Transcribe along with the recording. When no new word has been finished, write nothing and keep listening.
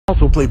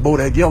also play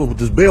Bodak Yellow with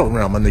this bell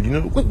around my neck. You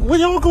know, where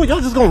y'all go?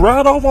 Y'all just gonna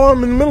ride off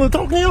on them in the middle of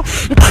talking, y'all?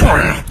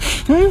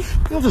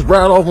 Y'all just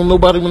ride off on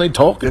nobody when they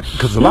talking.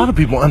 Because a lot of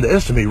people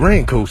underestimate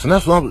raincoats, and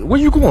that's what where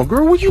you going,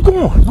 girl? Where you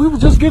going? We were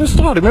just getting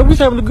started, man. We was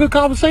having a good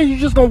conversation. You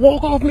just gonna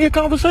walk off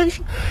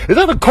mid-conversation? Is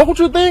that a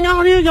culture thing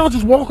out here? Y'all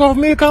just walk off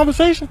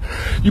mid-conversation?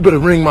 You better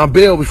ring my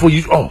bell before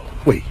you... Oh,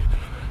 wait.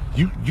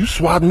 You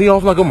swatting me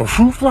off like I'm a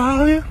fruit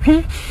fly out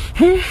here?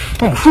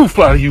 I'm a fruit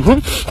fly to you,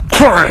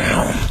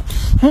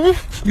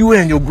 You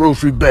and your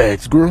grocery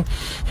bags, girl.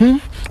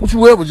 Don't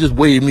you ever just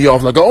wave me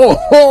off like,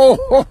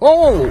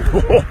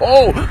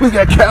 we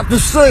got Captain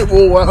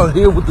Sable out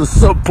here with the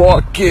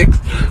subpar kicks,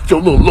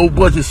 your little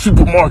low-budget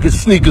supermarket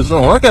sneakers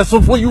on. I got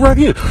something for you right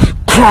here.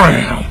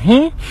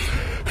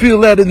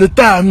 Feel that in the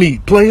thigh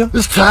meat, player.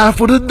 It's time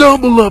for the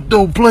double up,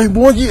 though,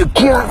 playboy. Yeah.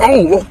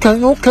 Oh, okay.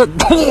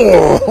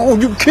 Oh,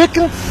 you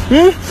kicking?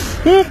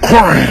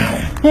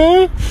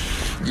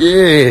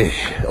 Yeah.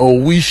 Oh,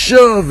 we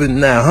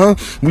shoving now, huh?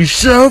 We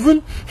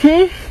shoving?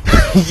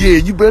 Yeah,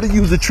 you better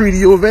use the treat of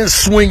your event,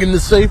 swinging to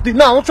safety.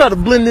 No, don't try to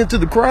blend into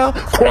the crowd.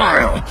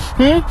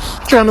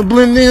 Trying to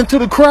blend into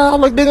the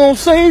crowd like they gonna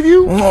save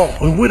you? Oh,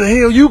 and where the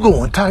hell you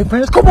going, tight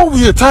pants? Come over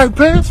here, tight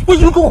pants. Where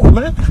you going,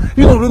 man?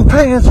 You know them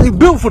pants ain't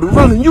built for the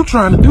running you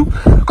trying to do.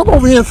 Come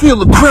over here and feel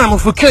the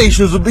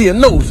ramifications of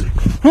being nosy.